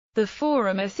The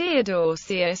Forum of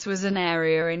Theodosius was an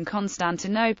area in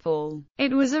Constantinople.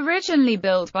 It was originally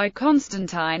built by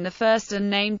Constantine I and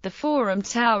named the Forum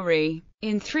Tauri.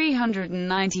 In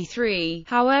 393,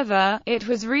 however, it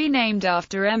was renamed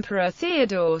after Emperor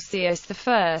Theodosius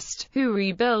I, who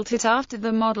rebuilt it after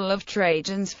the model of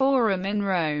Trajan's Forum in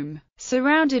Rome,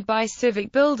 surrounded by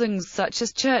civic buildings such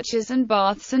as churches and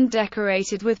baths and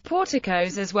decorated with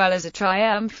porticos as well as a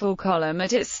triumphal column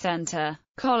at its center.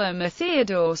 Column of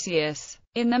Theodosius.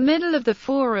 In the middle of the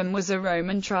Forum was a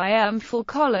Roman triumphal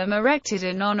column erected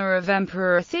in honor of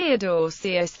Emperor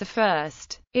Theodosius I.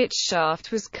 Its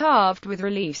shaft was carved with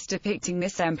reliefs depicting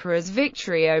this emperor's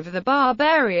victory over the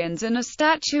barbarians, and a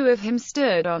statue of him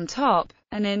stood on top.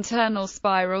 An internal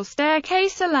spiral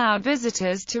staircase allowed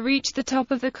visitors to reach the top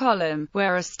of the column,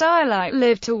 where a stylite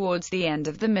lived towards the end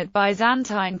of the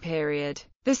mid-Byzantine period.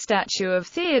 The statue of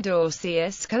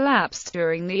Theodosius collapsed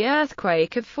during the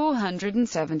earthquake of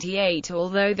 478,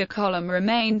 although the column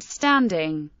remained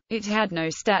standing. It had no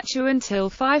statue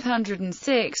until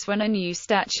 506, when a new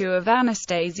statue of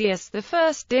Anastasius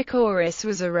I Dicaurus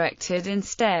was erected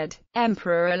instead.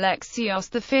 Emperor Alexios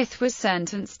V was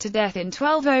sentenced to death in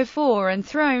 1204 and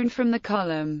thrown from the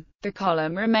column. The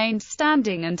column remained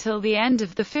standing until the end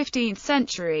of the 15th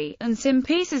century, and some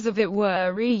pieces of it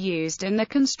were reused in the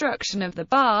construction of the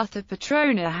Bath of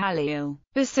Patrona Halil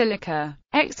Basilica.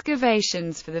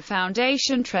 Excavations for the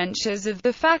foundation trenches of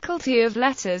the Faculty of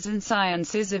Letters and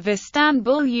Sciences of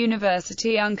Istanbul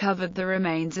University uncovered the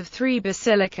remains of 3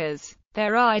 basilicas.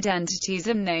 Their identities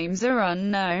and names are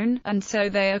unknown, and so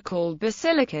they are called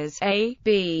basilicas A,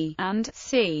 B, and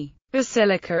C.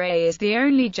 Basilica A is the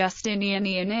only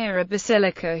Justinian-era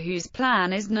basilica whose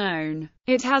plan is known.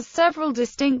 It has several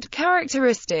distinct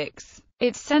characteristics.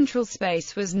 Its central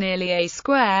space was nearly a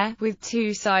square, with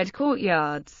 2 side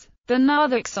courtyards. The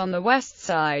narthex on the west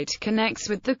side connects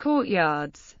with the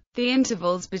courtyards. The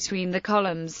intervals between the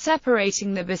columns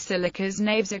separating the basilica's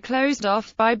naves are closed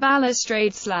off by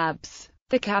balustrade slabs.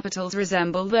 The capitals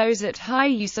resemble those at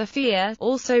Hagia Sophia,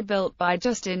 also built by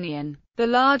Justinian. The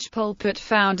large pulpit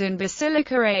found in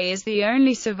Basilica A is the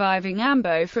only surviving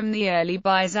ambo from the early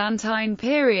Byzantine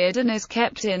period and is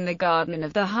kept in the garden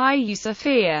of the Hagia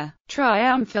Sophia.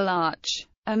 Triumphal arch.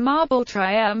 A marble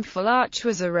triumphal arch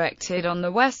was erected on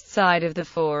the west side of the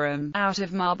Forum, out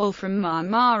of marble from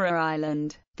Marmara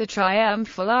Island. The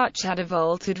triumphal arch had a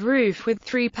vaulted roof with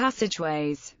 3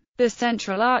 passageways. The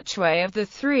central archway of the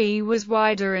 3 was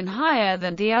wider and higher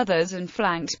than the others and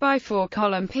flanked by 4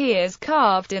 column piers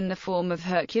carved in the form of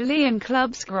Herculean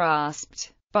clubs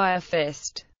grasped by a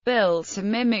fist. Built to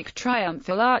mimic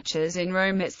triumphal arches in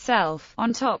Rome itself,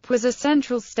 on top was a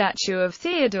central statue of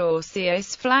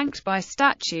Theodosius flanked by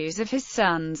statues of his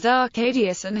sons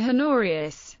Arcadius and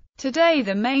Honorius. Today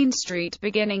the main street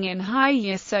beginning in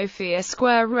Hagia Sophia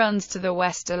Square runs to the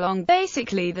west along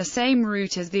basically the same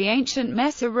route as the ancient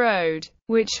Mesa Road,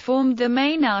 which formed the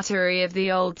main artery of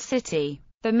the old city.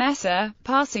 The Mesa,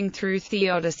 passing through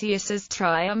Theodosius's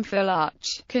Triumphal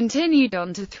Arch, continued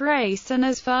on to Thrace and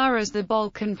as far as the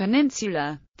Balkan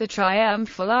Peninsula. The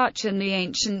Triumphal Arch and the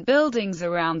ancient buildings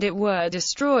around it were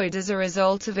destroyed as a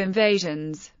result of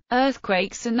invasions,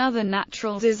 earthquakes and other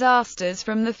natural disasters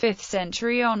from the 5th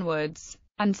century onwards,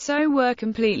 and so were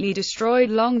completely destroyed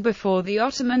long before the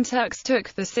Ottoman Turks took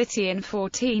the city in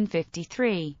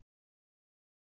 1453.